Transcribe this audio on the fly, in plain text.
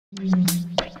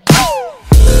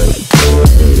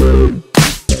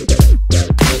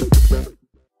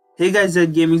Hey guys,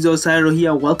 Gaming Zosiro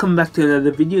here. Welcome back to another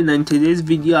video. And in today's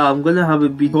video, I'm gonna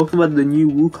be talking about the new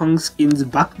Wukong Skin's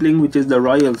back bling, which is the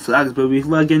Royal Flags. But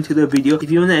before I get into the video,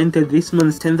 if you wanna enter this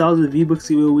month's 10,000 V-Bucks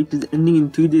giveaway, which is ending in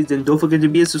 2 days, then don't forget to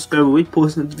be a subscriber with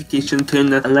post notification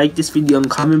turned on, and like this video and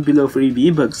comment below for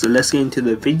V-Bucks. So let's get into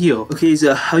the video. Okay,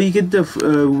 so how you get the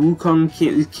Wukong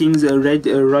King's red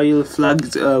Royal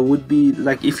Flags would be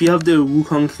like, if you have the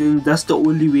Wukong King, that's the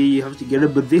only way you have to get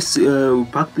it. But this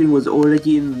back bling was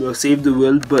already in Save the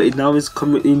World, but it now is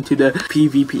coming into the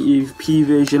PvP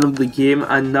version of the game,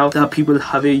 and now that people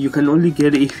have it, you can only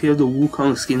get it if you have the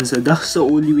Wukong skin. So that's the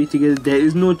only way to get it. There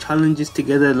is no challenges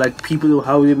together like people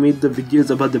how they made the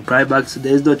videos about the bright bag, so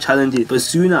there's no challenges. But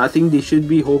soon I think they should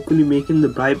be hopefully making the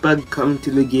bright bag come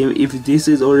to the game. If this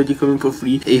is already coming for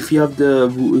free, if you have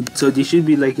the, so they should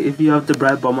be like, if you have the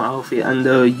bright bomber outfit and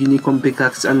the unicorn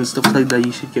pickaxe and stuff like that,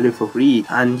 you should get it for free.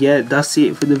 And yeah, that's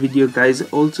it for the video, guys.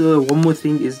 Also, one more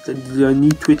thing is that the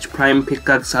new Twitch Prime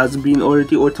pickaxe has been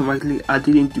already automatically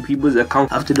added into people's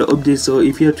account after the update. So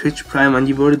if you have Twitch Prime and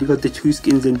you've already got the 2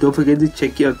 skins, then don't forget to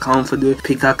check your account for the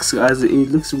pickaxe, as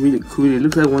it looks really cool. It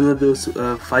looks like one of those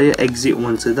fire exit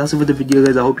ones. So that's it for the video,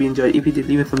 guys. I hope you enjoyed. If you did,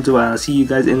 leave a thumbs up, and I'll see you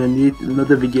guys in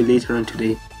another video later on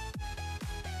today.